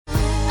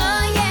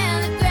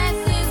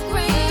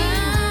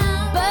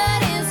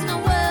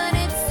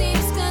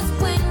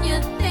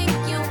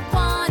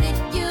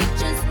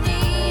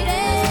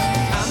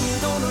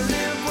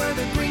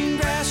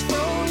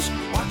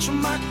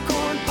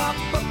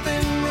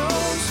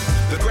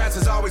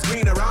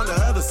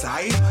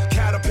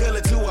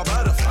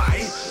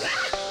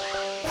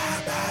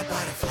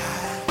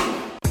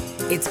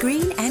it's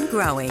green and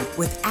growing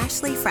with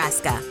Ashley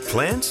Frasca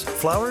Plants,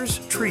 flowers,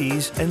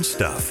 trees, and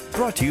stuff.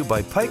 Brought to you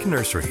by Pike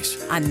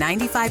Nurseries. on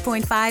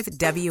 95.5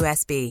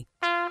 WSB.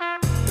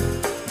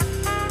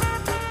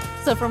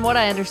 So from what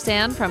I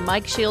understand from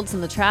Mike Shields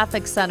in the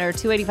traffic center,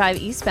 285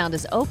 eastbound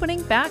is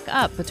opening back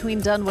up between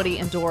Dunwoody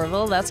and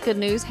Doraville. That's good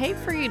news. Hate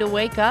for you to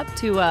wake up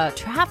to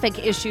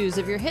traffic issues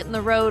if you're hitting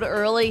the road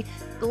early.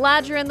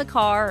 Glad you're in the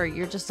car or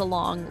you're just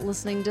along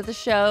listening to the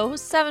show.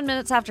 7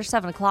 minutes after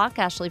 7 o'clock,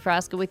 Ashley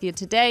Frasca with you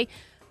today.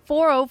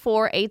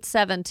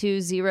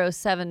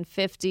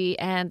 404-872-0750.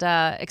 And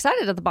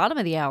excited at the bottom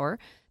of the hour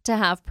to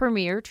have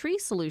Premier Tree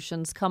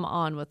Solutions come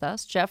on with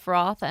us. Jeff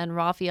Roth and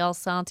Rafael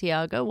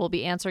Santiago will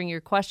be answering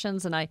your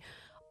questions, and I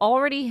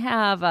already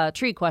have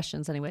tree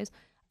questions anyways.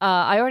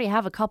 I already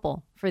have a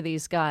couple for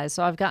these guys,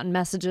 so I've gotten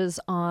messages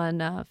on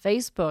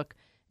Facebook.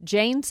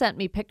 Jane sent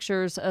me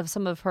pictures of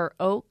some of her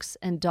oaks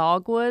and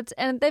dogwoods,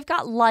 and they've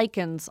got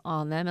lichens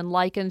on them, and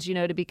lichens,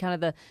 to be kind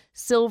of the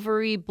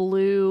silvery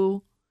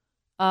blue,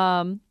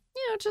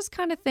 just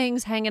kind of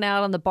things hanging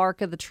out on the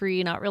bark of the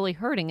tree, not really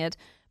hurting it.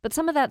 But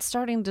some of that's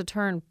starting to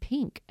turn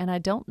pink, and I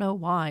don't know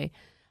why.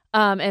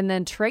 And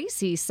then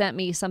Tracy sent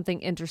me something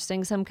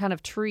interesting, some kind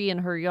of tree in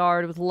her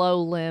yard with low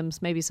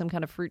limbs, maybe some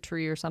kind of fruit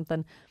tree or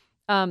something.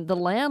 The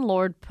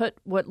landlord put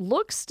what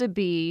looks to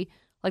be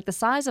like the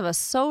size of a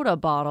soda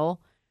bottle,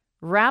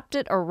 wrapped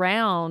it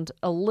around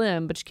a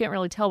limb, but you can't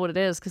really tell what it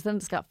is because then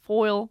it's got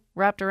foil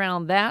wrapped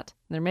around that.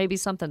 There may be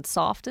something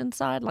soft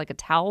inside, like a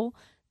towel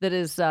that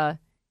is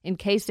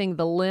encasing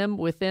the limb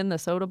within the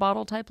soda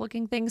bottle type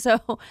looking thing. So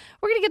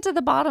we're going to get to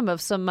the bottom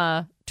of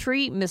some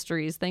tree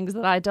mysteries, things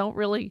that I don't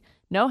really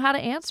know how to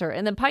answer.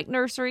 And then Pike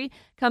Nursery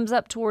comes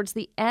up towards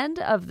the end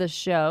of the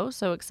show.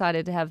 So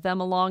excited to have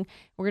them along.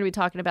 We're going to be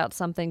talking about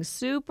something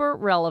super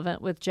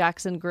relevant with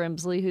Jackson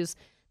Grimsley, who's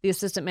the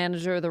assistant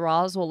manager of the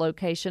Roswell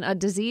location, a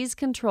disease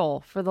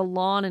control for the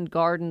lawn and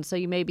garden. So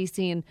you may be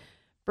seeing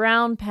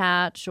brown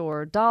patch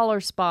or dollar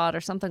spot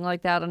or something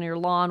like that on your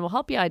lawn. We'll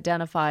help you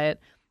identify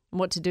it and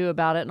what to do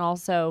about it, and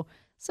also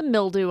some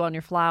mildew on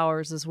your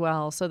flowers as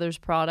well. So there's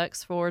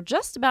products for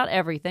just about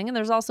everything, and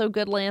there's also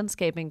good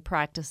landscaping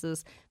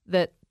practices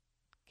that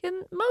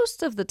can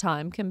most of the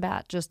time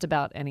combat just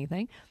about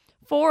anything.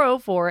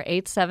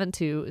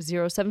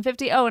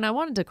 404-872-0750. Oh, and I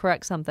wanted to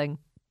correct something.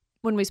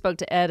 When we spoke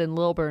to Ed in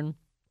Lilburn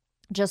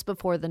just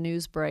before the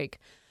news break,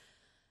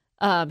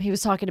 he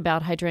was talking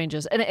about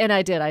hydrangeas, and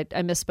I did. I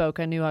misspoke.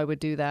 I knew I would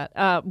do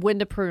that. When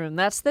to prune.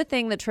 That's the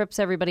thing that trips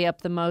everybody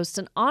up the most.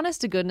 And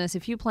honest to goodness,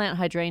 if you plant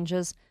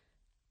hydrangeas,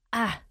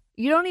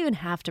 you don't even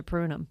have to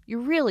prune them. You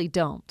really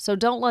don't. So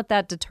don't let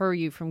that deter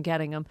you from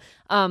getting them.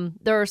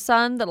 There are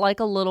some that like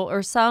a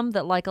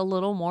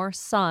little more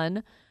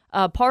sun,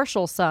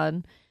 partial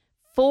sun.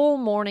 Full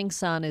morning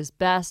sun is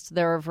best.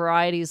 There are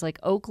varieties like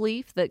oak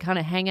leaf that kind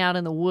of hang out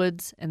in the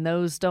woods, and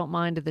those don't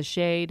mind the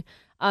shade.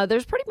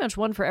 There's pretty much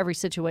one for every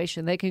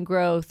situation. They can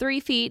grow 3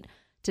 feet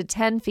to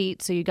 10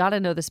 feet, so you got to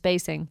know the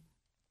spacing.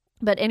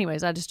 But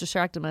anyways, I just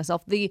distracted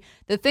myself. The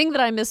thing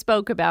that I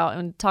misspoke about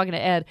when talking to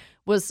Ed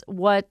was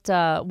what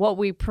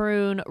we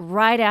prune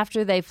right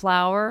after they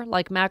flower,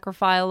 like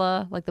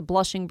Macrophylla, like the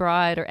Blushing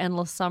Bride or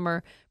Endless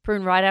Summer,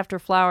 prune right after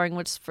flowering,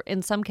 which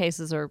in some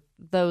cases are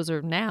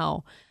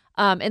now.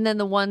 And then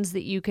the ones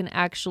that you can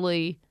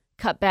actually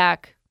cut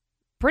back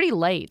pretty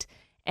late.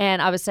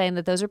 And I was saying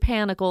that those are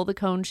panicle, the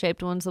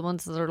cone-shaped ones, the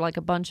ones that are like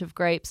a bunch of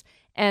grapes,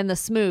 and the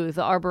smooth,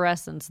 the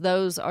arborescens,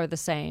 those are the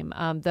same.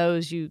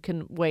 Those you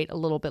can wait a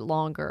little bit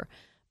longer.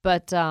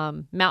 But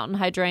mountain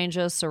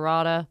hydrangea,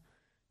 serrata,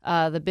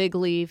 the big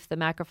leaf, the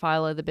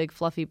macrophylla, the big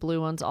fluffy blue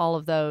ones, all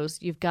of those,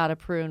 you've got to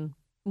prune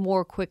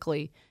more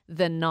quickly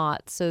than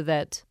not so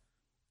that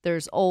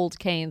there's old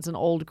canes and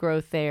old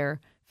growth there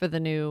for the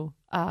new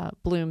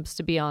blooms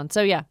to be on.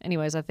 So yeah,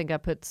 anyways, I think I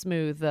put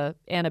smooth, the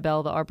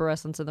Annabelle, the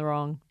arborescens in the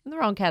wrong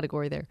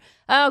category there.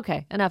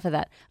 Okay, enough of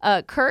that.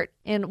 Kurt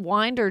in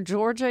Winder,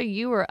 Georgia,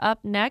 you are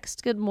up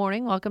next. Good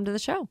morning. Welcome to the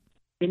show.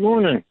 Good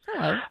morning.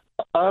 Hello.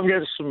 I've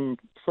got some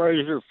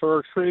Fraser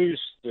fir trees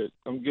that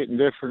I'm getting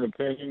different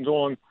opinions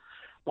on.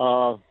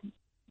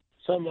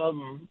 Some of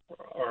them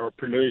are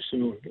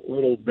producing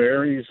little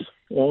berries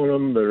on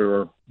them that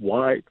are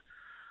white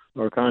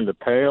or kind of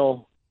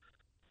pale.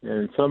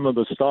 And some of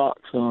the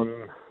stalks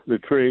on the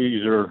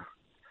trees are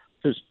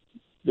just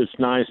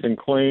nice and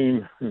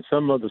clean. And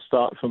some of the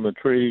stalks on the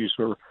trees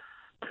are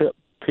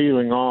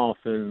peeling off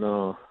in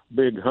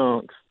big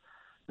hunks.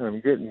 And I'm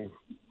getting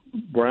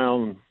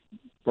brown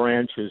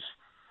branches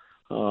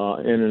in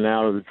and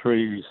out of the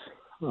trees.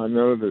 I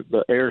know that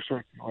the air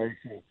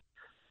circulation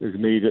is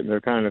needed, and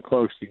they're kind of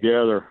close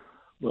together.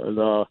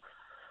 But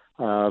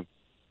I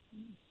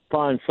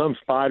find some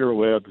spider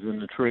webs in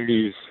the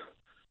trees.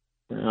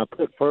 And I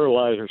put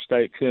fertilizer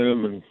stakes in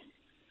them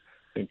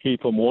and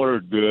keep them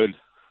watered good,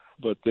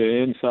 but the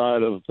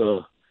inside of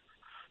the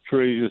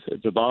trees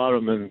at the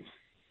bottom and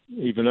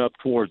even up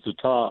towards the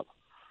top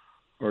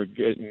are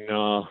getting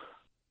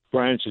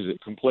branches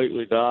that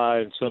completely die,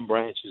 and some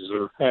branches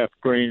are half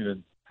green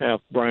and half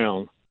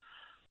brown.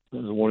 I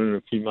was wondering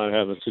if you might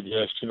have a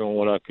suggestion on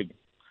what I could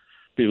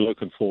be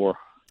looking for.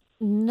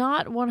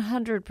 Not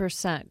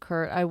 100%,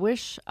 Kurt. I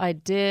wish I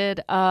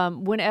did.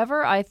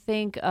 Whenever I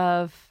think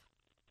of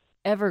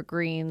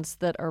evergreens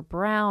that are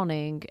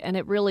browning, and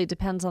it really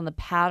depends on the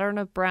pattern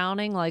of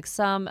browning. Like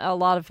a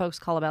lot of folks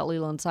call about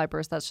Leland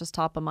cypress. That's just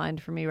top of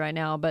mind for me right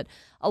now. But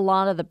a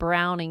lot of the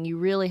browning, you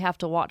really have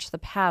to watch the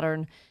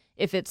pattern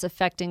if it's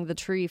affecting the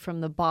tree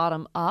from the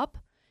bottom up,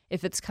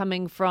 if it's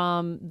coming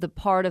from the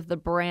part of the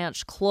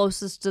branch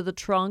closest to the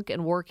trunk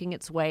and working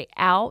its way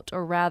out,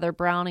 or rather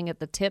browning at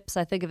the tips.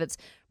 I think if it's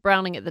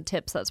browning at the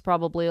tips, that's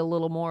probably a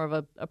little more of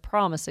a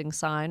promising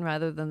sign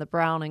rather than the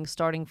browning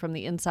starting from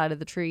the inside of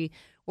the tree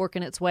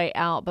working its way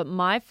out. But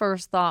my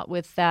first thought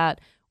with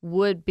that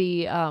would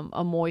be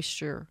a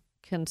moisture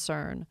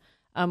concern.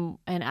 And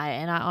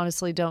I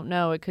honestly don't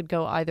know. It could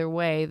go either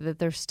way, that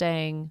they're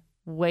staying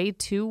way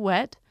too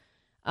wet,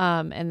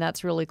 and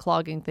that's really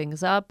clogging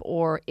things up,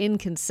 or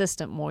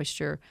inconsistent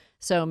moisture.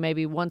 So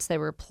maybe once they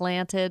were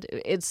planted,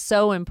 it's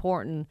so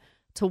important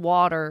to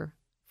water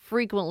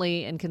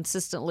frequently and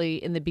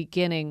consistently in the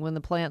beginning when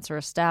the plants are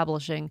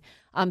establishing.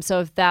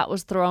 So if that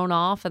was thrown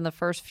off in the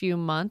first few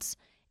months,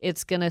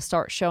 it's going to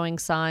start showing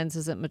signs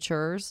as it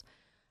matures.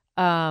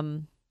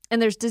 And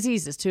there's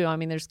diseases too. I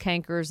mean, there's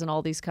cankers and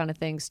all these kind of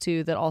things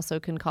too that also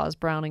can cause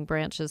browning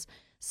branches.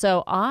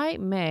 So I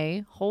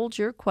may hold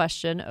your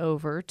question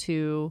over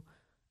to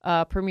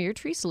Premier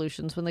Tree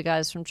Solutions when the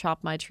guys from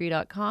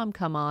ChopMyTree.com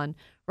come on.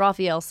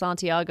 Rafael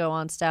Santiago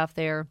on staff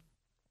there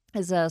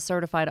is a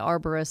certified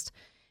arborist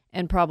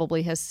and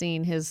probably has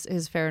seen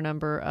his fair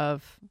number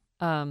of,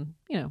 fir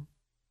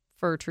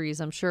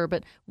trees, I'm sure.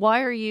 But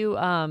why are you,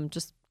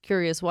 just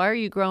curious, why are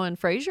you growing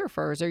Fraser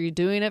firs? Are you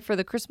doing it for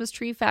the Christmas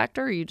tree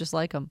factor, or you just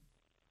like them?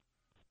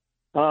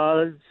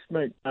 They just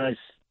make nice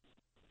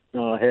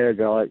heads.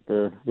 I like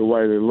the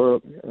way they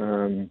look.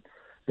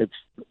 It's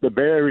the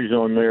berries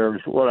on there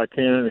is what I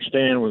can't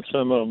understand when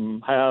some of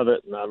them have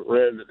it, and I've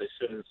read that they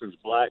said if there's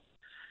black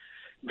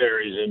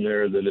berries in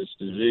there that it's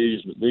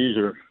diseased, but these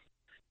are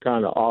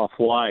kind of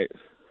off-white.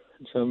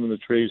 Some of the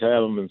trees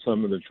have them and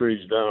some of the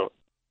trees don't.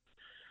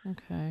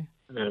 Okay.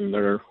 And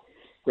there'll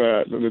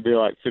be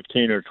like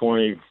 15 or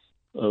 20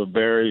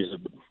 berries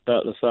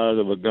about the size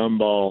of a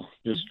gumball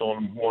just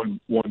on one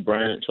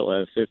branch. Will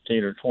have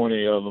 15 or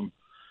 20 of them.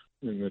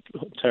 And the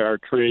entire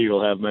tree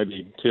will have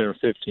maybe 10 or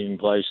 15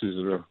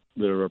 places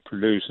that are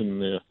producing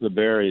the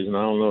berries. And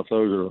I don't know if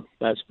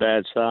that's a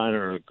bad sign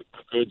or a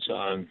good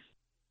sign.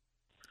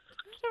 I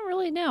don't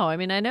really know. I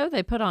mean, I know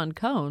they put on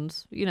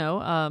cones,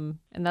 and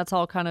that's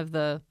all kind of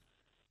the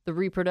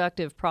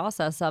reproductive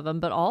process of them.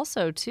 But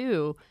also,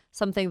 too,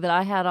 something that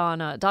I had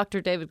on Dr.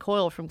 David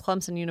Coyle from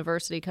Clemson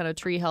University, kind of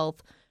tree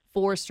health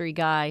forestry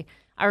guy.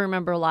 I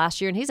remember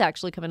last year, and he's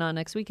actually coming on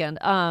next weekend.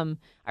 I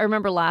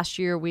remember last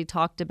year we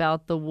talked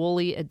about the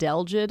woolly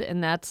adelgid,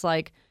 and that's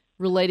like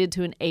related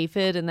to an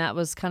aphid, and that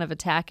was kind of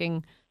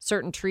attacking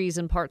certain trees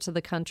in parts of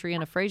the country,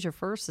 and a Fraser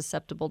fir is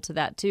susceptible to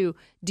that too.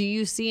 Do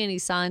you see any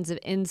signs of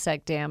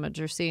insect damage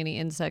or see any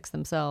insects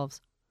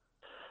themselves?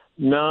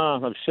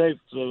 No, I've shaped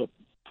a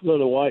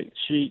little white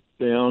sheet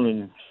down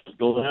and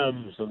the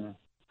limbs, and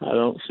I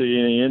don't see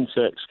any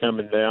insects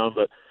coming down,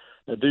 but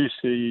I do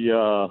see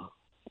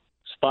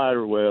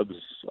spider webs,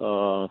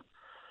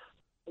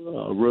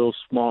 real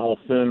small,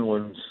 thin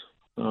ones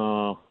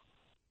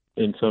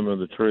in some of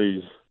the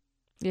trees.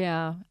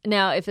 Yeah.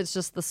 Now, if it's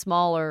just the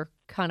smaller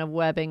kind of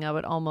webbing, I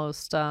would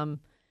almost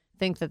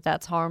think that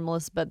that's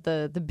harmless. But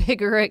the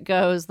bigger it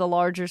goes, the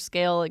larger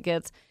scale it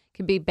gets,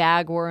 can be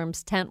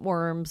bagworms, tent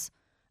worms,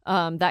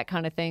 that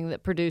kind of thing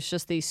that produce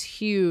just these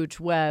huge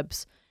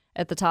webs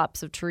at the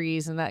tops of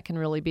trees, and that can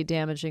really be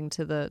damaging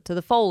to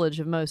the foliage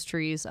of most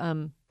trees.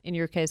 In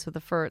your case with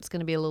the fir, it's going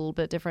to be a little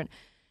bit different.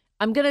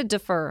 I'm going to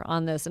defer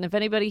on this, and if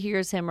anybody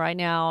hears him right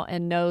now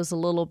and knows a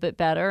little bit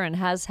better and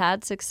has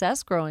had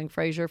success growing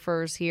Fraser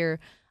firs here,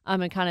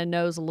 and kind of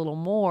knows a little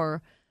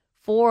more,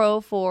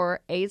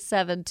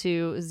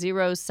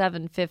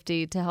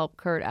 404-872-0750 to help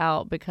Kurt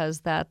out, because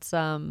that's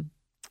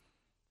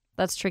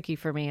tricky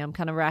for me. I'm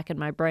kind of racking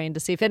my brain to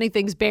see if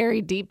anything's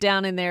buried deep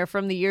down in there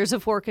from the years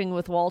of working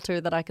with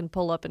Walter that I can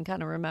pull up and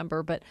kind of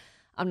remember, but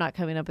I'm not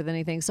coming up with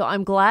anything. So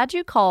I'm glad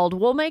you called.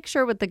 We'll make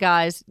sure with the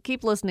guys,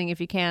 keep listening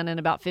if you can. In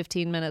about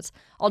 15 minutes,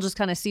 I'll just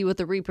kind of see what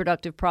the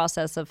reproductive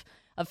process of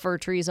fir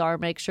trees are,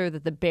 make sure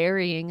that the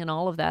burying and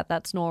all of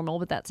that's normal,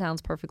 but that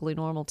sounds perfectly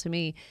normal to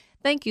me.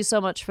 Thank you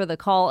so much for the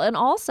call. And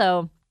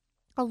also,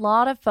 a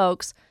lot of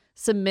folks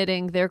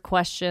submitting their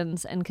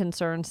questions and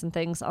concerns and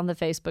things on the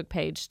Facebook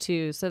page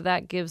too. So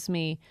that gives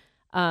me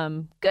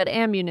good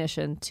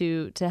ammunition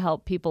to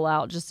help people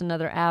out. Just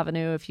another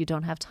avenue. If you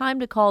don't have time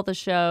to call the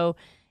show,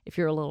 if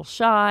you're a little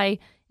shy,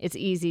 it's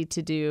easy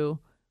to do.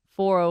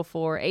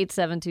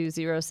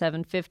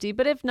 404-872-0750.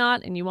 But if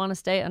not, and you want to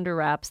stay under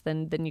wraps,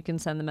 then you can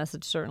send the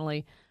message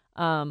certainly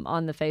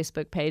on the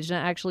Facebook page. And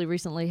I actually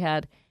recently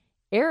had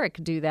Eric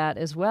do that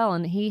as well,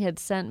 and he had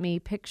sent me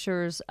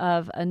pictures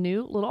of a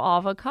new little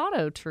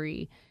avocado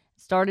tree.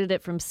 Started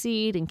it from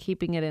seed and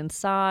keeping it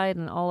inside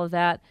and all of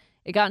that.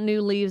 It got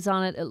new leaves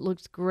on it. It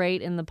looked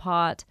great in the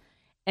pot.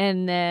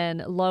 And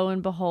then, lo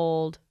and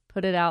behold,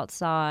 put it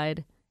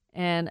outside,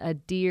 and a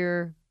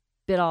deer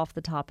bit off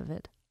the top of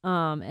it.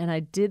 And I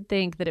did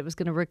think that it was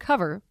going to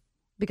recover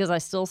because I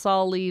still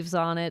saw leaves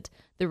on it.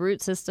 The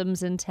root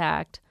system's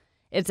intact.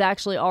 It's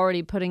actually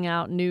already putting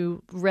out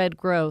new red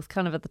growth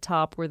kind of at the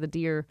top where the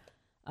deer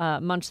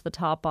munched the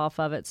top off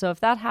of it. So if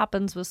that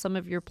happens with some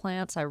of your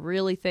plants, I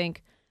really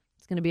think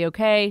it's going to be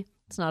okay.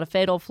 It's not a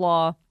fatal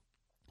flaw.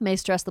 May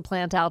stress the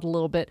plant out a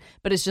little bit,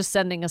 but it's just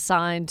sending a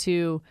sign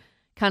to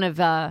kind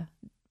of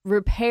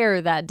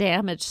repair that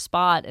damaged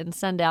spot and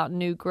send out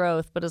new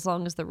growth. But as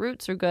long as the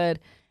roots are good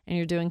and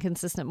you're doing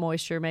consistent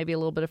moisture, maybe a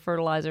little bit of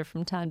fertilizer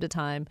from time to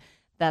time,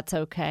 that's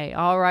okay.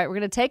 All right, we're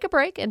going to take a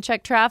break and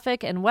check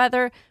traffic and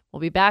weather. We'll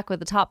be back with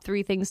the top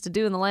 3 things to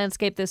do in the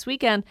landscape this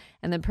weekend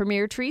and then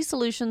Premier Tree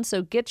Solutions.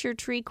 So get your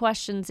tree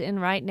questions in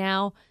right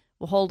now.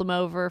 We'll hold them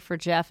over for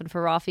Jeff and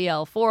for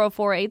Raphael.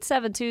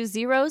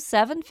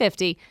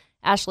 404-872-0750.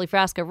 Ashley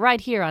Frasca right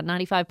here on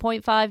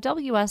 95.5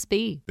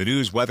 WSB. The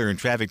news, weather, and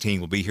traffic team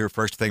will be here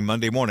first thing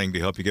Monday morning to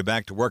help you get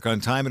back to work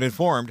on time and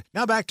informed.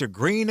 Now back to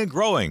Green and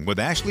Growing with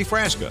Ashley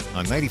Frasca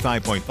on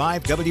 95.5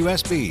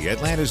 WSB,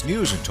 Atlanta's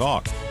News and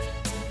Talk.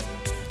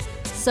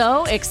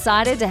 So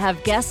excited to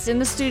have guests in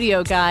the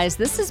studio, guys.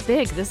 This is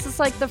big. This is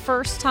like the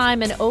first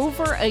time in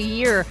over a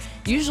year.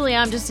 Usually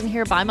I'm just in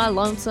here by my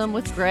lonesome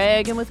with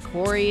Greg and with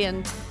Corey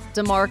and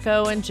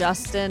DeMarco and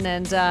Justin,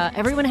 and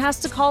everyone has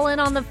to call in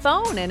on the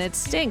phone, and it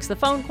stinks. The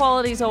phone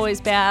quality is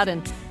always bad,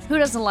 and who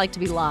doesn't like to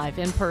be live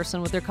in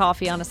person with their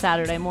coffee on a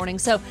Saturday morning?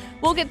 So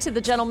we'll get to the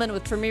gentleman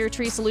with Premier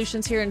Tree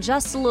Solutions here in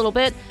just a little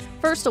bit.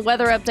 First, a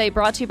weather update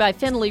brought to you by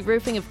Finley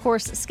Roofing. Of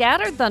course,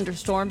 scattered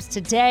thunderstorms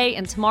today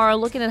and tomorrow,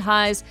 looking at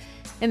highs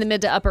in the mid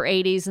to upper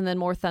 80s, and then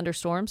more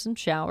thunderstorms and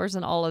showers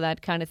and all of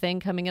that kind of thing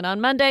coming in on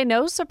Monday.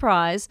 No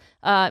surprise.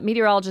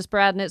 Meteorologist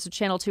Brad Nitz of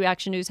Channel 2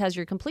 Action News has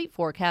your complete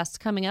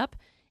forecast coming up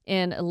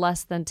in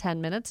less than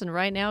 10 minutes. And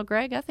right now,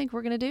 Greg, I think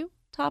we're going to do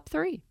top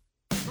 3.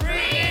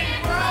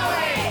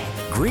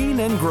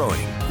 Green and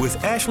Growing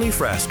with Ashley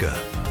Frasca.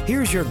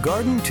 Here's your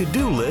garden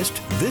to-do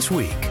list this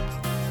week.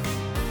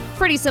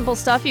 Pretty simple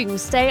stuff you can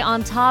stay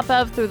on top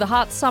of through the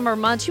hot summer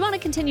months. You want to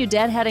continue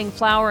deadheading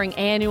flowering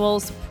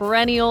annuals,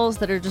 perennials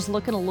that are just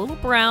looking a little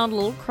brown, a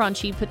little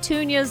crunchy.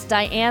 Petunias,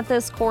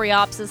 dianthus,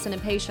 coreopsis, and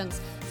impatiens.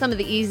 Some of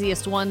the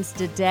easiest ones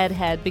to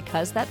deadhead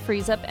because that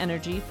frees up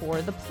energy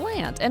for the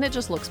plant and it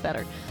just looks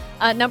better.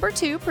 Number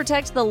 2,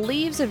 protect the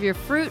leaves of your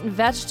fruit and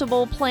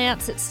vegetable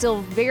plants. It's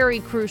still very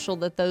crucial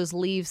that those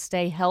leaves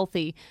stay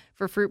healthy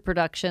for fruit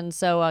production.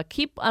 So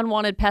keep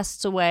unwanted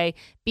pests away.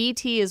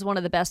 BT is one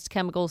of the best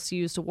chemicals to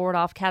use to ward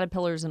off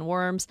caterpillars and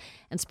worms,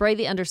 and spray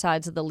the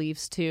undersides of the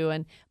leaves too.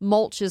 And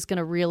mulch is going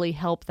to really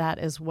help that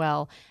as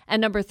well.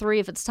 And number 3,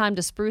 if it's time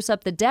to spruce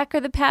up the deck or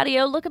the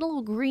patio, looking a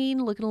little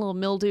green, looking a little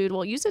mildewed,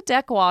 well, use a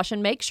deck wash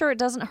and make sure it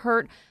doesn't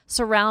hurt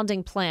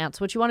surrounding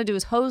plants. What you want to do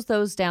is hose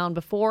those down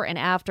before and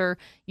after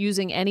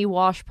using any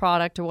wash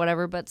product or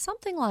whatever, but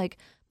something like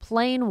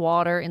plain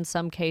water in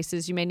some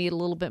cases. You may need a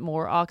little bit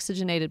more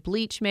oxygenated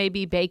bleach,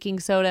 maybe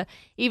baking soda,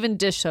 even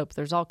dish soap.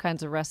 There's all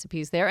kinds of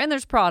recipes there. And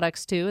there's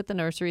products too at the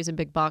nurseries and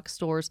big box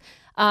stores.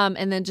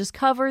 And then just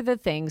cover the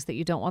things that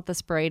you don't want the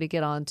spray to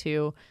get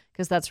onto,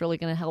 because that's really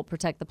going to help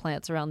protect the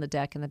plants around the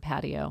deck and the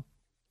patio.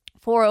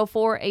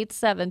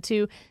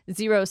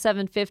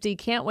 404-872-0750.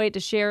 Can't wait to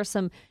share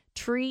some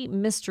tree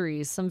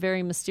mysteries, some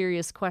very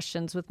mysterious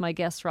questions with my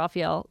guests,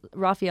 Raphael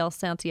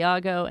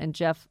Santiago and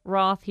Jeff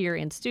Roth here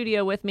in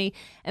studio with me.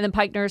 And then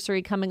Pike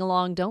Nursery coming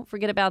along. Don't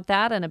forget about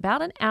that in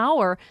about an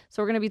hour.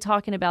 So we're going to be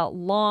talking about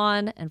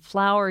lawn and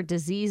flower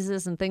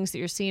diseases and things that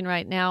you're seeing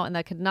right now. And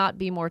that could not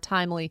be more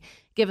timely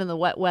given the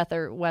wet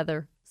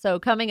weather. So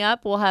coming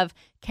up, we'll have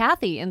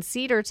Kathy in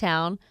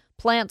Cedartown.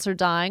 Plants are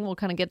dying. We'll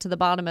kind of get to the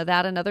bottom of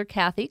that. Another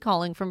Kathy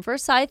calling from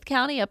Forsyth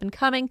County, up and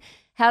coming.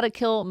 How to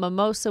kill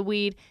mimosa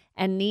weed.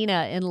 And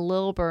Nina in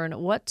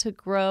Lilburn, what to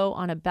grow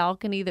on a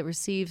balcony that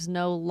receives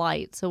no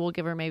light. So we'll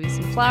give her maybe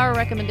some flower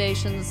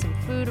recommendations, some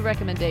food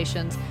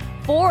recommendations.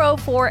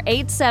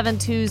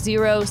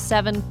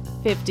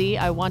 404-872-0750.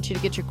 I want you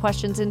to get your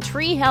questions in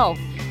tree health,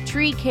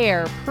 tree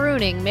care,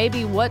 pruning,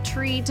 maybe what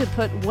tree to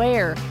put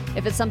where.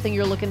 If it's something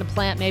you're looking to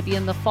plant maybe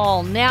in the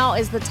fall, now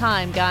is the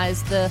time,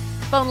 guys. The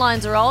phone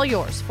lines are all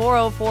yours.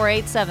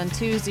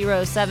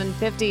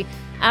 404-872-0750.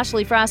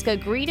 Ashley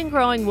Frasca, Green and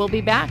Growing, will be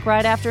back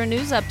right after a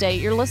news update.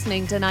 You're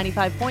listening to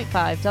 95.5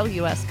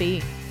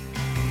 WSB.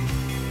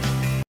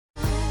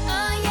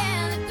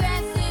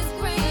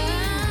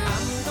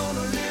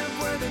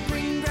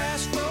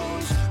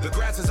 The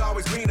grass is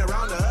always greener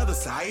on the other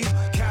side.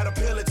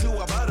 Caterpillar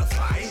to a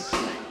butterfly.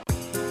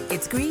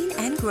 It's Green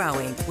and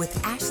Growing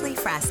with Ashley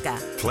Frasca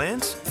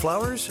Plants,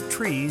 flowers,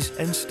 trees,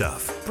 and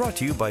stuff. Brought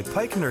to you by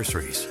Pike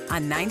Nurseries.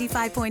 on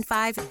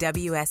 95.5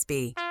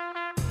 WSB.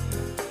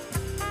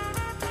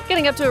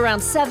 Getting up to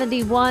around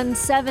 71,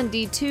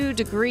 72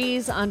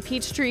 degrees on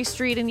Peachtree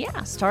Street. And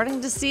yeah,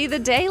 starting to see the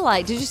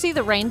daylight. Did you see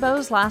the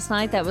rainbows last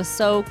night? That was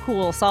so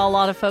cool. Saw a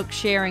lot of folks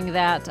sharing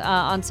that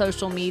on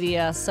social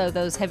media. So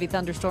those heavy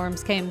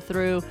thunderstorms came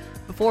through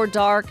before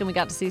dark and we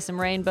got to see some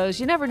rainbows.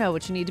 You never know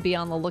what you need to be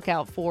on the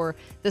lookout for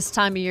this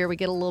time of year. We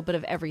get a little bit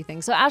of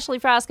everything. So Ashley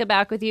Frasca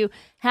back with you.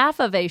 Half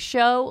of a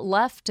show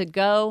left to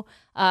go.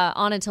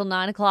 On until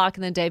 9 o'clock,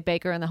 and then Dave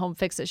Baker and the Home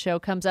Fix It show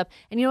comes up.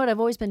 And you know what? I've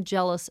always been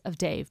jealous of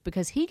Dave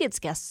because he gets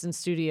guests in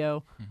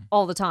studio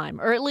all the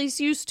time, or at least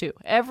used to.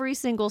 Every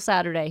single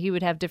Saturday, he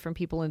would have different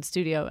people in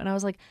studio. And I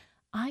was like,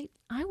 I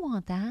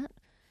want that.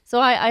 So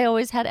I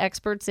always had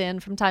experts in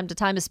from time to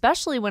time,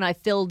 especially when I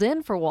filled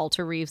in for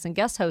Walter Reeves and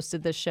guest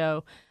hosted this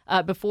show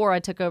before I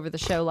took over the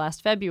show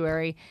last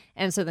February.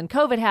 And so then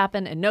COVID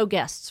happened and no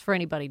guests for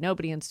anybody,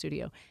 nobody in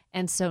studio.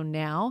 And so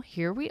now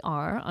here we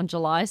are on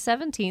July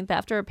 17th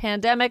after a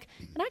pandemic.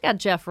 And I got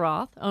Jeff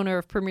Roth, owner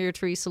of Premier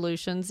Tree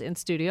Solutions, in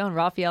studio, and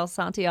Rafael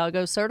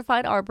Santiago,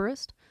 certified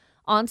arborist,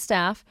 on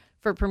staff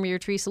for Premier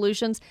Tree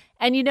Solutions.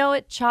 And you know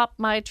it,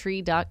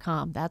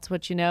 chopmytree.com. That's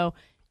what you know.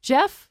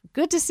 Jeff,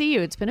 good to see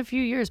you. It's been a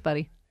few years,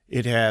 buddy.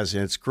 It has,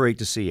 and it's great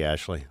to see you,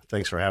 Ashley.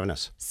 Thanks for having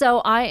us. So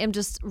I am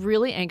just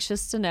really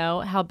anxious to know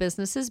how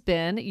business has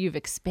been. You've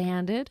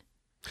expanded.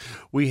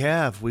 We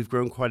have. We've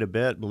grown quite a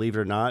bit, believe it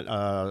or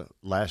not.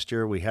 Last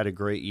year, we had a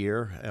great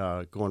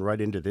year. Going right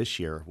into this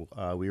year,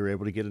 we were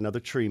able to get another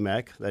tree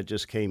mech that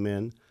just came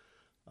in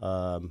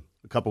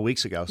a couple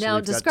weeks ago. So now,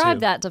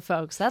 describe that to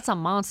folks. That's a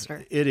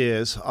monster. It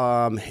is.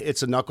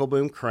 It's a knuckle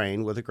boom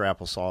crane with a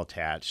grapple saw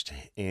attached.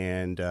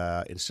 And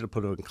instead of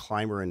putting a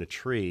climber in a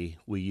tree,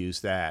 we use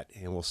that.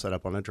 And we'll set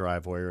up on a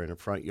driveway or in a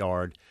front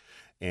yard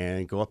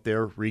and go up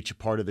there, reach a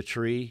part of the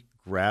tree,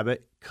 grab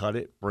it, cut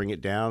it, bring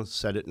it down,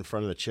 set it in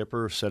front of the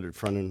chipper, set it in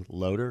front of the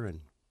loader, and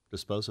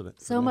dispose of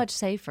it. So much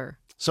safer.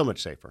 So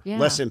much safer. Yeah.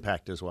 Less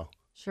impact as well.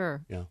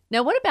 Sure. Yeah.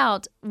 Now, what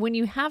about when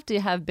you have to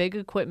have big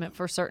equipment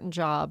for certain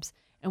jobs?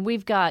 And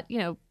we've got,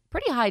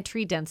 pretty high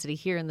tree density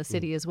here in the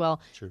city as well.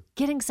 Sure.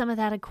 Getting some of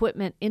that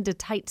equipment into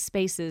tight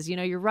spaces.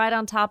 You're right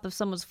on top of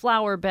someone's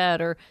flower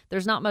bed, or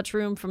there's not much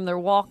room from their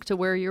walk to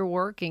where you're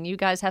working. You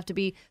guys have to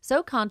be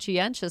so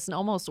conscientious and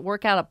almost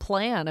work out a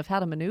plan of how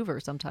to maneuver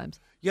sometimes.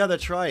 Yeah,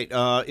 that's right.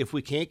 If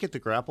we can't get the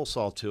grapple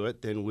saw to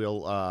it, then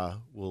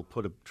we'll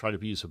try to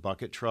use a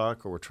bucket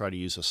truck, or we'll try to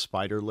use a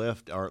spider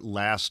lift. Our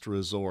last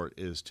resort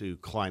is to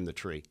climb the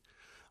tree.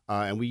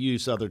 And we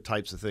use other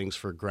types of things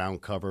for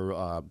ground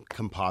cover,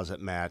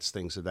 composite mats,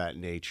 things of that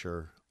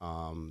nature,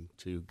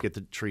 to get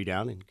the tree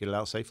down and get it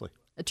out safely.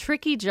 A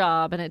tricky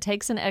job, and it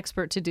takes an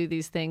expert to do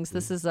these things.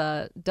 This is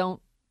a don't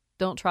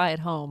try at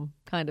home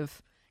kind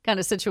of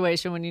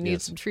situation when you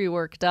need some tree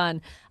work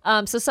done.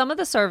 So some of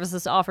the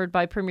services offered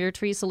by Premier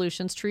Tree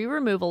Solutions, tree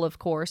removal, of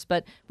course,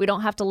 but we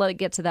don't have to let it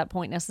get to that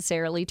point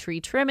necessarily.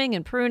 Tree trimming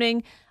and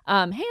pruning,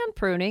 hand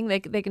pruning. They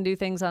can do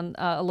things on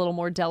a little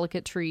more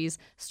delicate trees.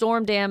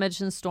 Storm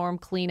damage and storm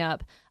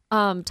cleanup.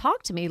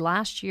 Talk to me.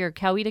 Last year,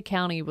 Coweta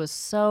County was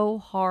so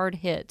hard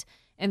hit.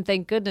 And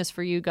thank goodness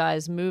for you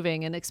guys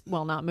moving and,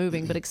 not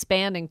moving, but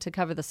expanding to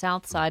cover the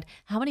south side.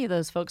 How many of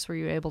those folks were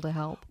you able to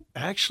help?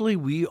 Actually,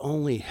 we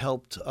only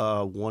helped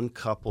one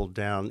couple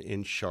down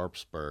in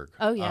Sharpsburg.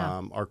 Oh,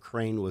 yeah. Our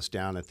crane was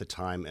down at the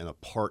time, and a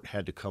part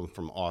had to come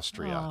from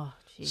Austria. Oh,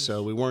 geez.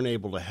 So we weren't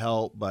able to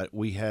help, but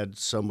we had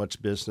so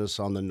much business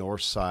on the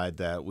north side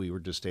that we were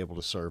just able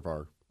to serve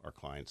our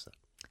clients there.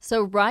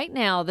 So right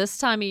now, this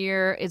time of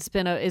year, it's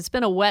been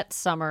a wet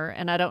summer,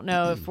 and I don't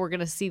know if we're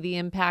going to see the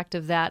impact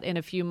of that in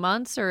a few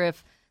months, or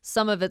if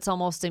some of it's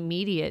almost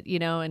immediate,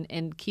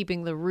 and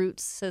keeping the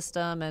root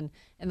system and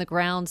the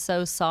ground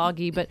so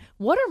soggy. But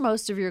what are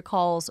most of your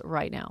calls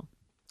right now?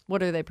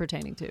 What are they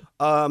pertaining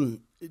to?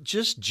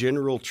 Just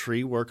general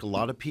tree work. A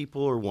lot of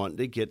people are wanting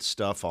to get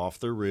stuff off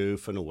the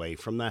roof and away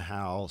from the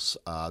house.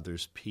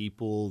 There's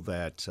people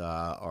that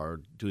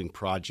are doing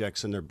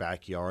projects in their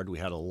backyard. We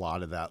had a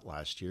lot of that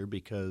last year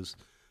because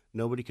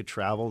nobody could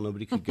travel,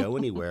 nobody could go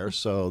anywhere.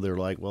 So they're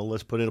like, well,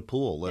 let's put in a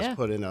pool. Let's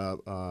put in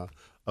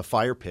a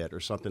fire pit or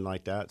something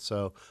like that.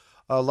 So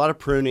a lot of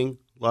pruning,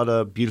 a lot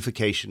of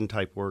beautification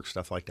type work,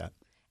 stuff like that.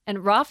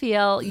 And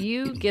Rafael,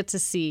 you get to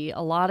see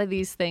a lot of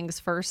these things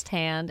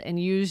firsthand and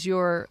use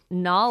your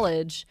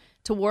knowledge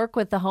to work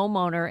with the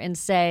homeowner and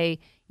say,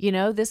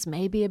 this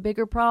may be a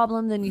bigger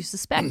problem than you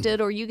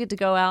suspected, or you get to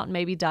go out and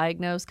maybe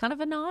diagnose kind of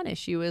a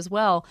non-issue as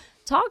well.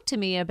 Talk to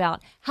me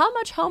about how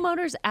much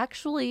homeowners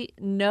actually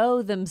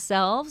know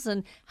themselves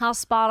and how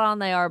spot on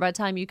they are by the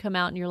time you come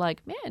out and you're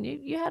like, man,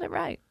 you had it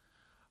right.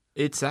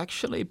 It's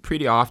actually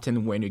pretty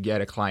often when you get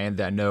a client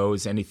that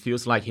knows, and it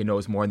feels like he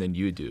knows more than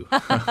you do.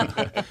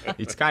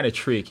 It's kind of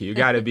tricky. You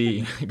gotta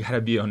be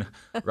on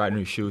right in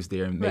your shoes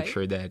there and make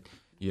sure that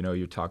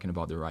you're talking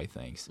about the right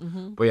things.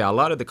 Mm-hmm. But yeah, a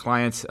lot of the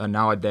clients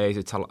nowadays,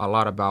 it's a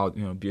lot about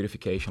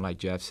beautification, like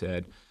Jeff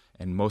said,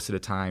 and most of the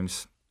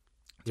times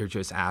they're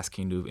just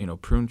asking to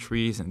prune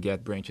trees and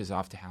get branches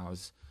off the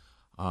house,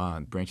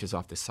 branches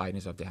off the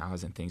sidings of the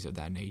house, and things of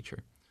that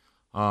nature.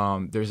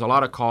 There's a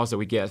lot of calls that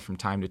we get from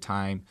time to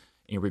time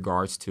in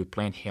regards to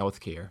plant health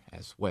care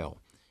as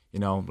well.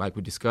 like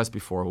we discussed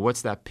before,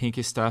 what's that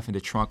pinkish stuff in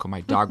the trunk of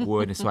my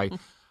dogwood? And so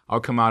I'll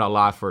come out a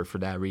lot for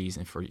that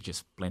reason, for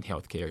just plant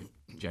healthcare,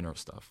 general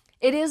stuff.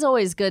 It is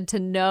always good to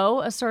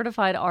know a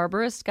certified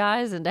arborist,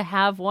 guys, and to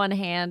have one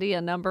handy,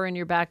 a number in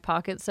your back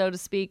pocket, so to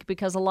speak,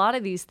 because a lot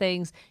of these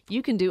things,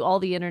 you can do all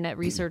the internet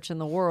research in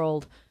the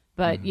world,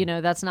 but,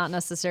 that's not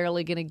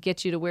necessarily going to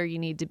get you to where you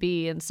need to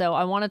be. And so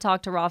I want to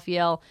talk to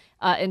Raphael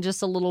in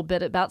just a little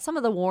bit about some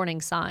of the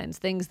warning signs,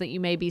 things that you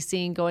may be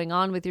seeing going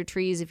on with your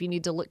trees, if you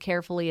need to look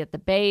carefully at the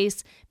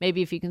base,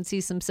 maybe if you can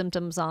see some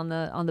symptoms on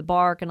the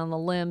bark and on the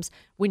limbs,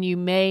 when you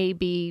may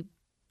be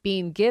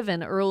being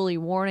given early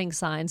warning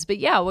signs. But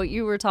yeah, what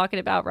you were talking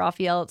about,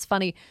 Raphael, it's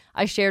funny.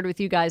 I shared with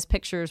you guys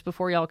pictures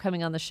before y'all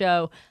coming on the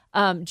show.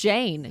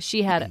 Jane,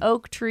 she had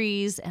oak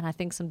trees and I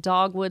think some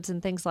dogwoods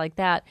and things like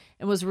that,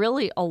 and was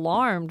really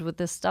alarmed with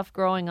this stuff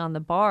growing on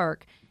the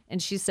bark.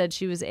 And she said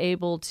she was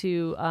able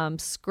to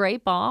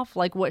scrape off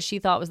like what she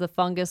thought was the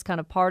fungus kind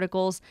of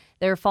particles.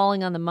 They were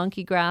falling on the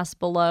monkey grass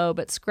below,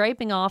 but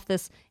scraping off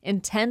this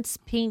intense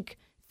pink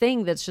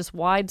thing that's just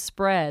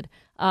widespread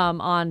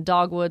on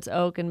dogwoods,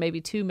 oak, and maybe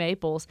 2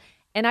 maples.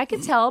 And I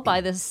could tell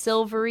by the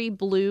silvery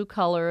blue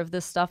color of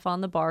this stuff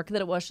on the bark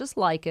that it was just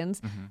lichens.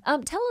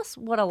 Tell us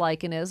what a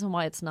lichen is and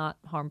why it's not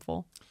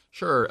harmful.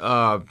 Sure.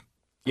 I'd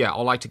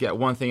like to get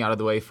one thing out of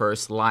the way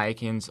first.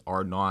 Lichens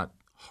are not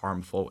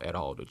harmful at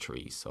all to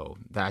trees. So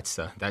that's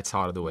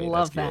out of the way.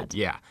 Love that's good. that.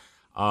 Yeah.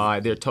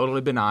 They're totally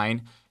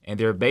benign, and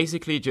they're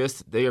basically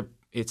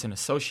it's an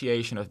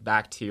association of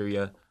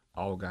bacteria,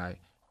 algae,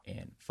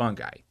 and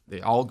fungi.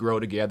 They all grow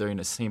together in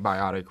a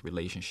symbiotic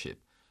relationship.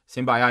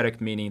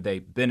 Symbiotic meaning they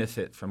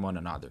benefit from one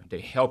another.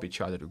 They help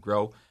each other to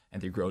grow, and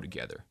they grow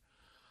together.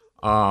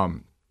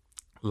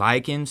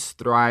 Lichens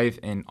thrive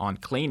on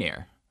clean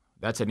air.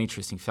 That's an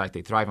interesting fact.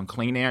 They thrive on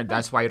clean air.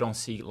 That's why you don't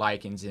see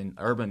lichens in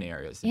urban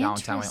areas.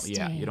 Downtown,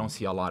 you don't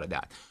see a lot of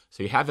that.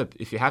 So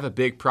if you have a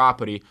big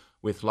property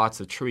with lots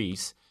of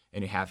trees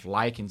and you have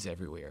lichens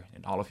everywhere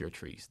in all of your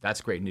trees, that's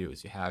great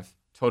news. You have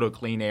total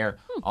clean air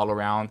all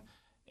around,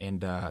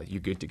 and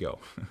you're good to go.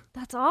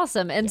 That's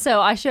awesome. And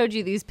so I showed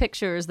you these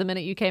pictures the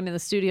minute you came in the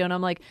studio, and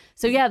I'm like,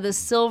 so yeah, the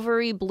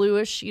silvery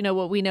bluish,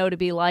 what we know to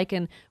be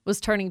lichen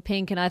was turning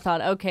pink, and I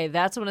thought, okay,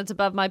 that's when it's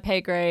above my pay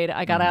grade.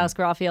 I got to ask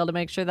Raphael to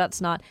make sure that's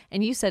not.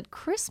 And you said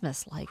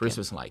Christmas lichen.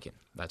 Christmas lichen,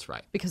 that's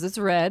right. Because it's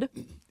red,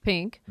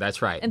 pink.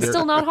 That's right. And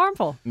still not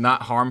harmful.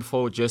 Not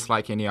harmful, just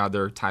like any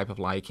other type of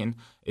lichen.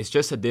 It's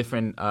just a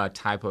different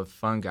type of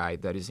fungi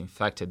that has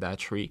infected that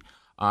tree.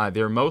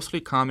 They're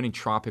mostly common in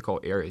tropical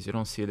areas. You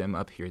don't see them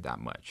up here that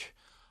much.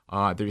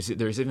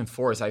 There's even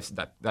forests.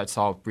 That's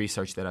all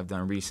research that I've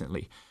done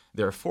recently.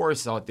 There are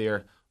forests out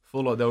there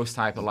full of those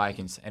type of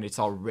lichens, and it's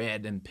all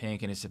red and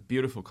pink, and it's a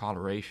beautiful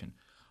coloration.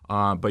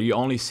 But you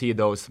only see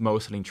those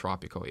mostly in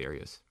tropical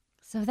areas.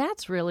 So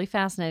that's really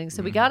fascinating.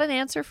 So we got an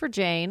answer for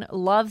Jane.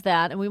 Love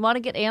that. And we want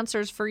to get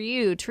answers for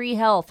you. Tree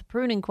health,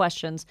 pruning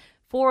questions.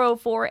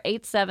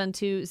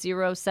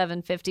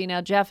 404-872-0750. Now,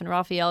 Jeff and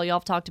Raphael, y'all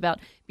have talked about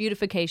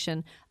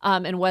beautification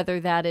and whether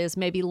that is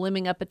maybe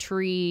limbing up a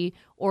tree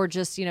or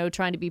just,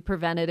 trying to be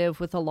preventative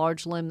with a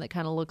large limb that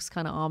kind of looks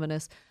kind of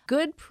ominous.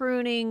 Good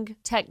pruning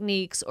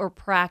techniques or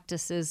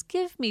practices,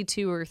 give me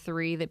 2 or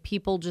 3 that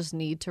people just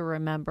need to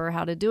remember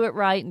how to do it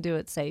right and do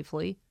it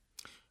safely.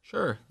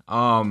 Sure.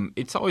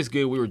 It's always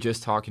good. We were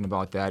just talking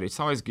about that. It's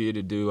always good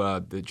to do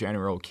the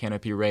general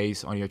canopy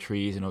raise on your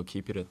trees,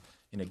 keep it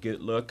in a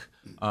good look.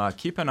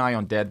 Keep an eye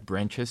on dead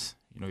branches.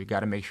 You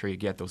got to make sure you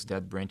get those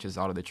dead branches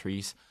out of the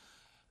trees.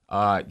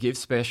 Give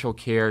special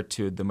care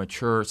to the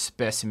mature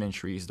specimen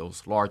trees,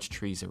 those large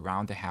trees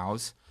around the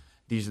house.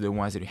 These are the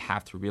ones that you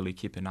have to really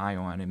keep an eye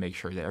on and make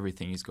sure that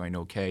everything is going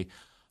okay.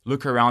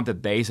 Look around the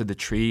base of the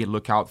tree.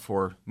 Look out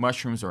for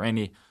mushrooms or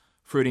any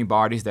fruiting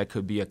bodies that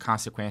could be a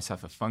consequence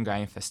of a fungi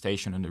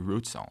infestation in the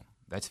root zone.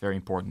 That's very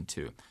important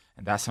too.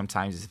 And that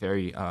sometimes is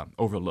very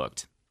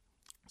overlooked.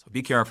 So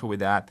be careful with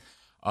that.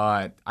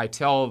 I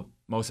tell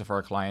most of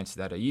our clients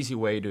that an easy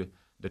way to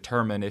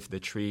determine if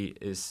the tree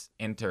has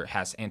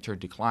entered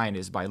decline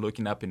is by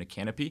looking up in the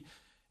canopy,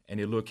 and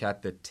you look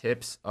at the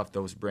tips of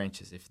those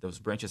branches. If those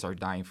branches are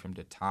dying from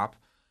the top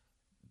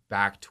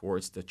back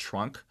towards the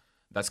trunk,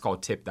 that's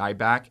called tip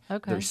dieback.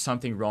 Okay. There's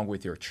something wrong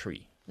with your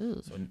tree.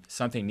 Ooh. So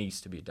something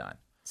needs to be done.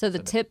 So the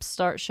tips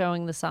start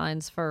showing the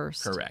signs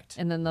first. Correct.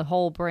 And then the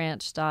whole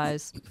branch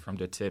dies. From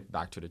the tip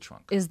back to the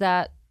trunk. Is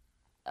that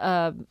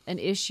an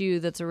issue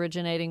that's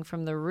originating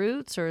from the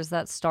roots, or is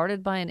that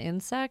started by an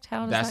insect?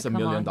 How does That's that a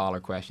come $1 million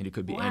on? question. It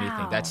could be Wow.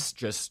 anything. That's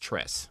just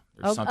stress.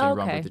 There's something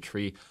wrong okay. with the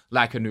tree.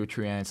 Lack of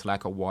nutrients,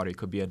 lack of water. It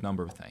could be a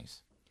number of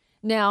things.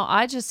 Now,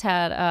 I just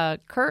had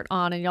Kurt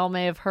on, and y'all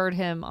may have heard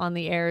him on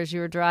the air as you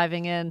were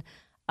driving in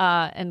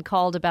and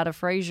called about a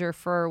Fraser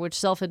fir, which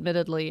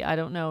self-admittedly, I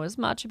don't know as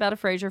much about a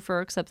Fraser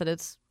fir, except that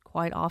it's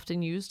quite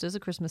often used as a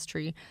Christmas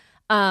tree.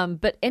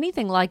 But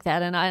anything like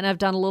that, and I've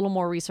done a little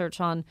more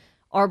research on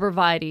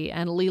arborvitae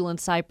and Leland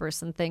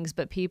cypress and things,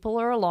 but people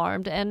are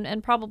alarmed,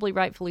 and probably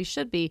rightfully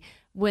should be,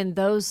 when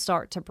those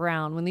start to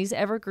brown, when these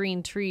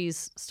evergreen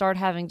trees start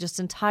having just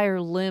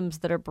entire limbs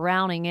that are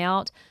browning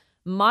out.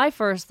 My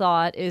first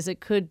thought is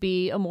it could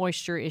be a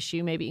moisture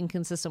issue, maybe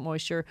inconsistent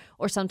moisture,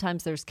 or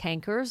sometimes there's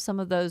cankers. Some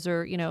of those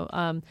are,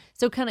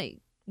 so kind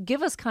of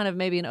give us kind of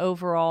maybe an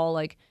overall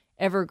like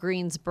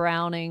evergreens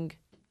browning.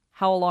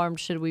 How alarmed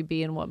should we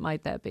be, and what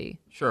might that be?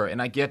 Sure,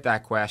 and I get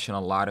that question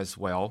a lot as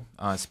well,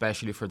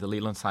 especially for the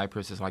Leyland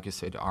cypresses, like you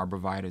said, the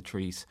arborvitae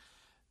trees.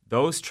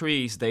 Those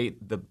trees, the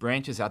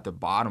branches at the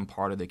bottom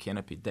part of the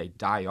canopy, they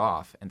die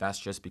off, and that's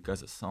just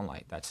because of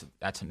sunlight. That's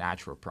a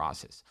natural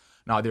process.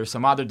 Now, there's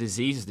some other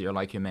diseases there,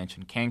 like you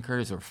mentioned,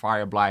 cankers or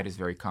fire blight is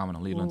very common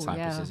on Leyland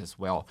cypresses as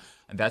well,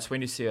 and that's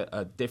when you see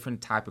a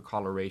different type of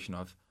coloration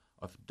of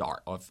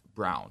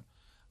brown,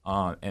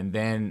 and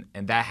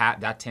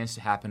that tends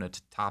to happen at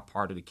the top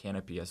part of the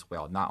canopy as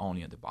well, not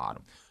only at the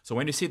bottom. So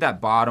when you see that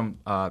bottom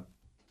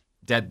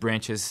dead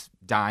branches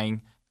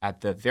dying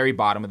at the very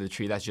bottom of the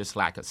tree, that's just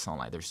lack of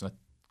sunlight. There's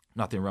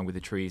nothing wrong with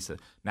the tree. It's a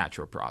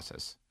natural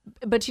process.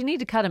 But you need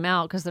to cut them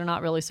out because they're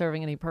not really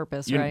serving any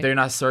purpose, right? They're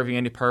not serving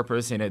any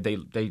purpose, and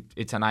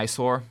it's an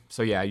eyesore.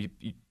 So yeah,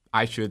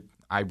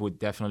 I would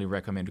definitely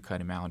recommend to cut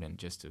them out and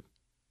just to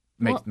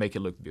make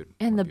it look beautiful.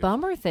 And the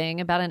bummer thing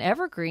about an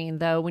evergreen,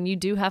 though, when you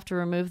do have to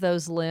remove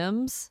those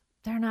limbs,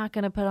 they're not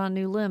going to put on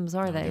new limbs,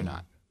 are they? They're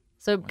not.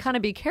 So kind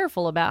of be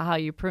careful about how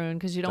you prune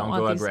because you don't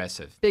want these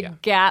aggressive.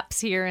 big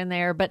gaps here and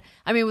there. But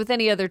I mean, with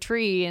any other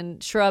tree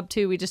and shrub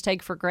too, we just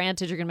take for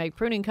granted you're going to make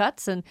pruning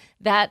cuts, and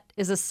that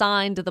is a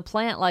sign to the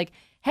plant like,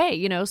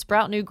 hey,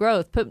 sprout new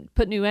growth,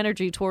 put new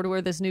energy toward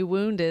where this new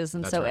wound is.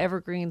 And so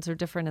evergreens are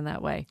different in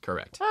that way.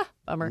 Correct.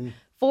 Bummer.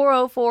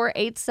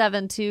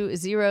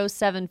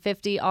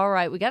 404-872-0750. All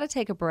right, we got to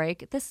take a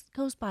break. This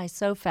goes by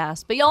so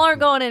fast, but y'all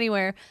aren't going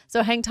anywhere.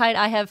 So hang tight.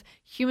 I have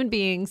human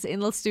beings in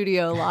the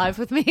studio live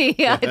with me.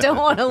 I don't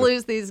want to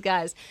lose these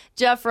guys.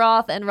 Jeff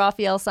Roth and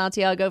Rafael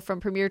Santiago from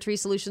Premier Tree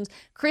Solutions.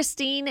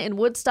 Christine in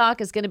Woodstock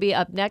is going to be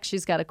up next.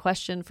 She's got a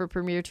question for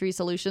Premier Tree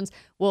Solutions.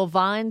 Will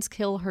vines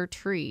kill her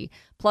tree?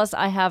 Plus,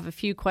 I have a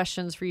few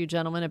questions for you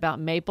gentlemen about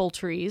maple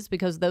trees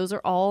because those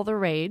are all the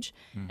rage.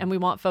 And we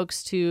want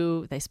folks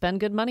they spend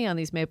good money on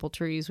these maple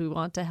trees. We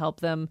want to help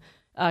them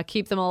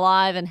keep them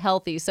alive and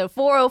healthy. So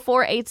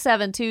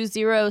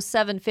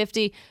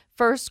 404-872-0750.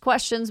 First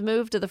questions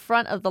move to the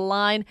front of the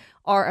line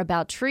are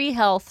about tree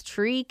health,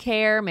 tree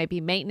care,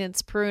 maybe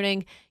maintenance,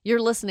 pruning. You're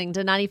listening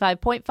to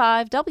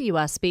 95.5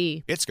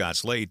 WSB. It's Scott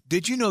Slade.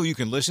 Did you know you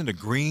can listen to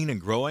Green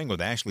and Growing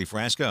with Ashley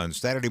Frasca on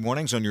Saturday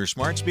mornings on your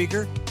smart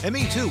speaker? And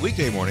me too,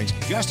 weekday mornings.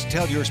 Just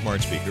tell your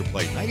smart speaker,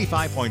 play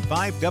 95.5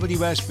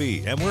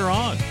 WSB. And we're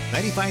on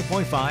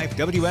 95.5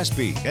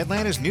 WSB,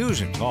 Atlanta's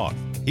News and Talk.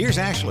 Here's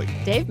Ashley.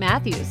 Dave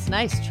Matthews.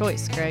 Nice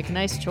choice, Greg.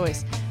 Nice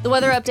choice. The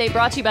weather update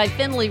brought to you by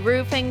Finley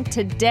Roofing.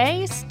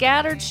 Today,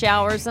 scattered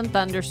showers and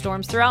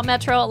thunderstorms throughout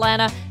metro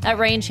Atlanta. That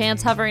rain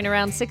chance hovering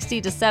around 60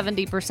 to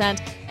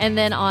 70%. And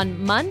then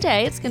on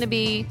Monday, it's going to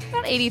be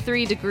about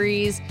 83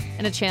 degrees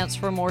and a chance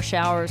for more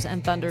showers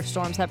and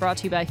thunderstorms. That brought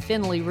to you by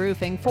Finley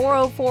Roofing.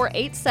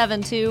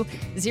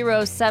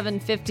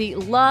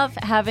 404-872-0750. Love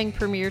having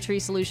Premier Tree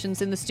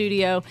Solutions in the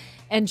studio.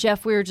 And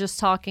Jeff, we were just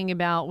talking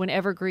about when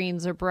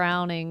evergreens are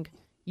browning.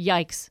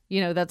 Yikes.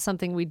 That's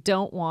something we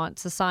don't want.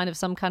 It's a sign of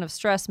some kind of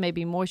stress,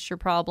 maybe moisture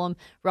problem.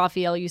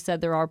 Rafael, you said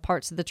there are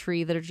parts of the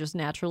tree that are just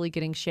naturally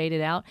getting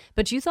shaded out,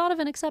 but you thought of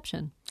an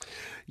exception.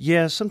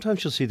 Yeah,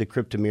 sometimes you'll see the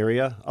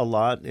cryptomeria a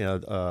lot.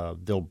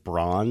 They'll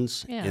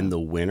bronze in the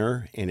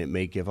winter, and it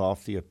may give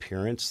off the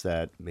appearance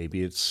that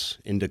maybe it's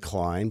in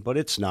decline, but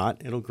it's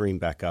not. It'll green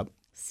back up.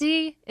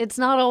 See, it's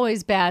not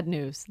always bad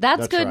news.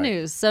 That's good right.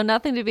 news. So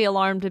nothing to be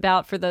alarmed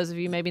about for those of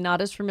you maybe not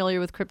as familiar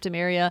with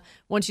cryptomeria.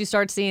 Once you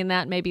start seeing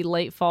that, maybe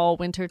late fall,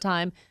 winter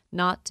time,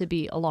 not to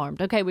be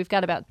alarmed. Okay, we've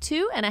got about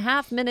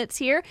 2.5 minutes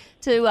here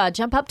to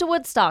jump up to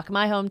Woodstock,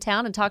 my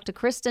hometown, and talk to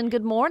Kristen.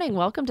 Good morning.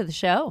 Welcome to the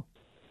show.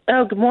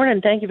 Oh, good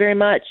morning. Thank you very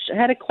much. I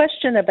had a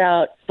question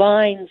about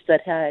vines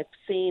that I've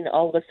seen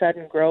all of a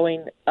sudden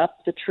growing up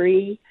the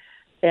tree.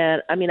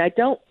 And, I mean, I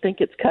don't think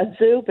it's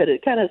kudzu, but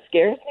it kind of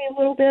scares me a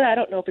little bit. I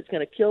don't know if it's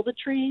going to kill the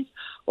trees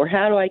or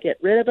how do I get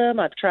rid of them.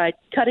 I've tried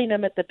cutting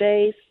them at the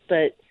base,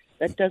 but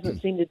that doesn't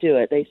seem to do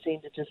it. They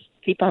seem to just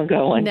keep on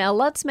going. Now,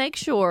 let's make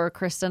sure,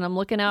 Kristen, I'm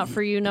looking out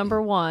for you,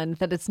 number one,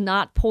 that it's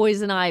not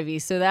poison ivy.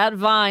 So that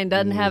vine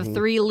doesn't have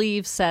 3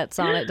 leaf sets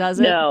on it, does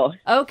it? No.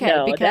 Okay,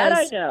 no, because that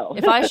I know.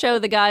 if I show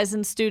the guys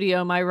in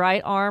studio my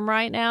right arm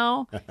right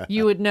now,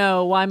 you would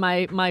know why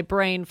my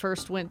brain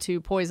first went to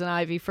poison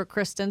ivy for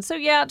Kristen. So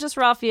yeah, just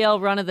Rafael,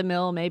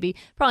 run-of-the-mill, maybe.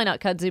 Probably not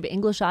kudzu, but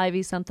English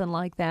ivy, something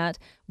like that.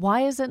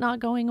 Why is it not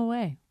going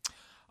away?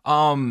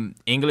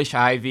 English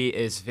ivy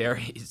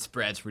it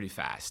spreads really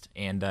fast.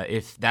 And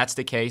if that's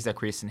the case that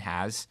Kristen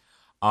has,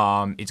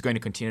 it's going to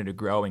continue to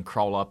grow and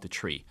crawl up the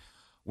tree.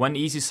 One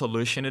easy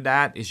solution to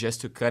that is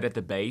just to cut at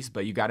the base,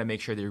 but you got to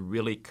make sure they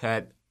really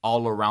cut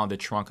all around the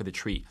trunk of the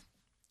tree.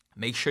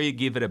 Make sure you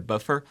give it a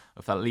buffer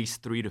of at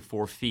least 3 to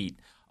 4 feet.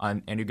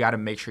 And you got to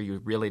make sure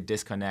you really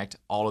disconnect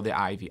all of the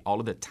ivy,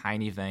 all of the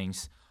tiny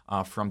veins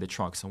from the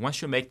trunk. So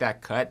once you make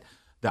that cut,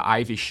 the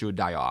ivy should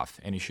die off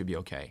and it should be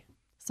okay.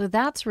 So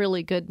that's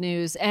really good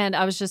news. And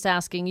I was just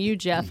asking you,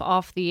 Jeff,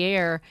 off the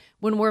air,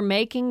 when we're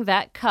making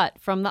that cut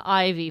from the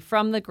ivy,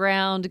 from the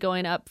ground,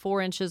 going up 4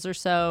 inches or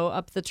so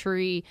up the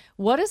tree,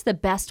 what is the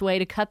best way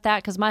to cut that?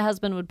 Because my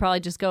husband would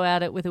probably just go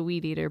at it with a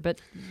weed eater, but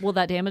will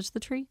that damage the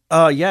tree?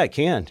 Yeah, it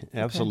can.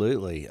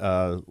 Absolutely.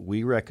 Okay.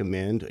 We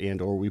recommend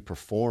or we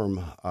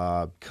perform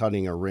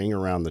cutting a ring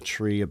around the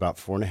tree about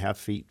 4.5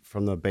 feet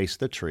from the base of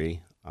the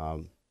tree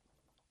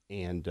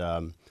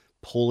and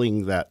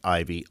pulling that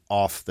ivy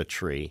off the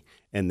tree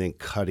and then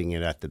cutting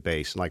it at the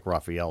base. And like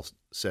Raphael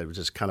said, we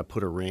just kind of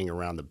put a ring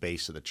around the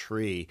base of the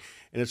tree.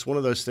 And it's one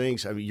of those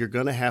things, I mean, you're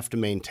going to have to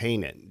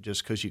maintain it.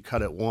 Just because you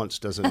cut it once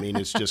doesn't mean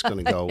it's just going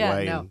to go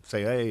away and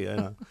say,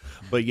 hey,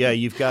 but yeah,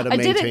 you've got to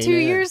maintain it. I did it 2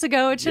 years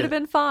ago. It should have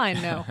been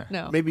fine. No.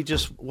 Maybe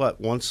just,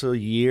 once a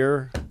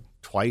year,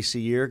 twice a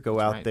year, go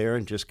out there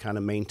and just kind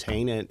of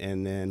maintain it,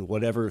 and then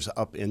whatever's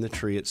up in the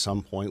tree at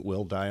some point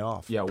will die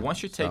off. Yeah,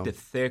 once you take the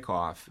thick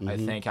off, I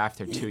think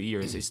after 2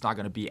 years, it's not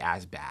going to be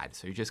as bad.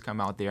 So you just come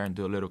out there and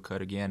do a little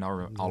cut again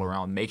all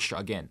around. Make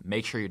sure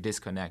you're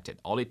disconnected.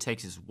 All it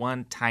takes is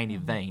one tiny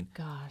vein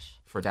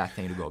for that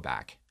thing to go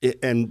back.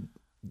 And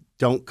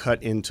don't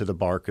cut into the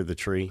bark of the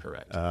tree.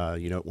 Correct.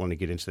 You don't want to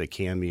get into the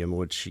cambium,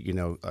 which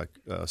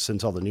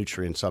sends all the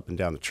nutrients up and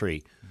down the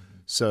tree.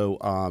 So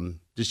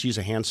just use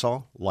a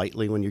handsaw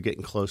lightly when you're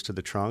getting close to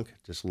the trunk.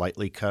 Just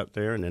lightly cut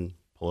there and then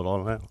pull it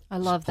all out. I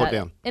love that.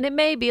 And it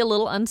may be a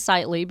little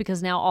unsightly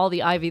because now all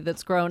the ivy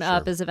that's grown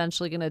up is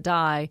eventually going to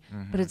die,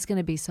 but it's going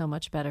to be so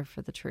much better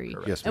for the tree.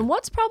 Yes, and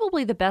what's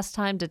probably the best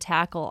time to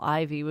tackle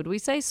ivy? Would we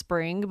say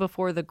spring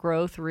before the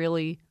growth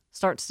really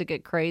starts to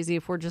get crazy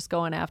if we're just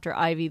going after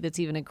ivy that's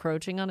even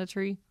encroaching on a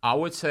tree? I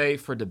would say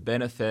for the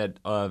benefit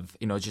of,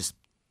 just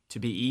to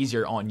be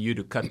easier on you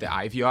to cut the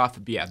ivy off,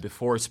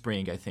 before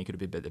spring, I think it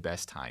would be the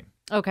best time.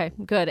 Okay,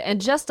 good. And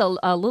just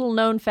a little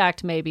known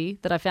fact maybe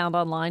that I found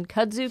online,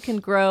 kudzu can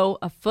grow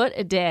a foot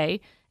a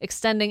day,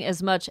 extending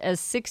as much as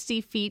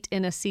 60 feet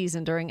in a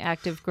season during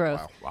active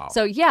growth. Wow.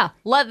 So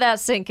let that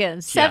sink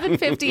in.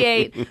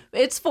 758,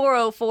 it's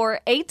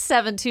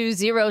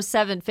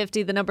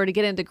 404-872-0750, the number to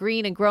get into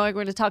green and growing.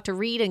 We're going to talk to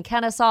Reed in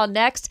Kennesaw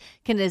next.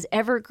 Can his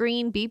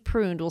evergreen be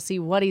pruned? We'll see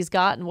what he's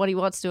got and what he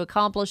wants to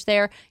accomplish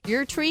there.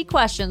 Your tree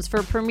questions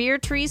for Premier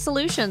Tree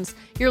Solutions.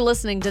 You're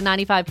listening to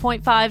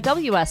 95.5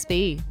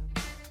 WSB.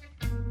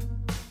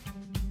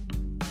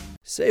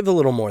 Save a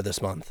little more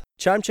this month.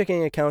 Chime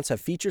checking accounts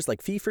have features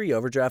like fee-free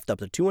overdraft up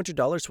to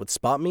 $200 with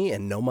SpotMe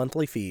and no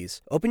monthly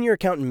fees. Open your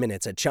account in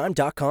minutes at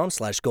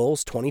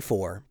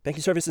chime.com/goals24.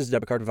 Banking services,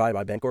 debit card provided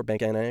by Bancorp,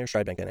 Bank N.A., or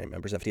Stride Bank N.A.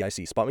 Members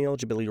FDIC. SpotMe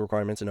eligibility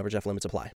requirements and overdraft limits apply.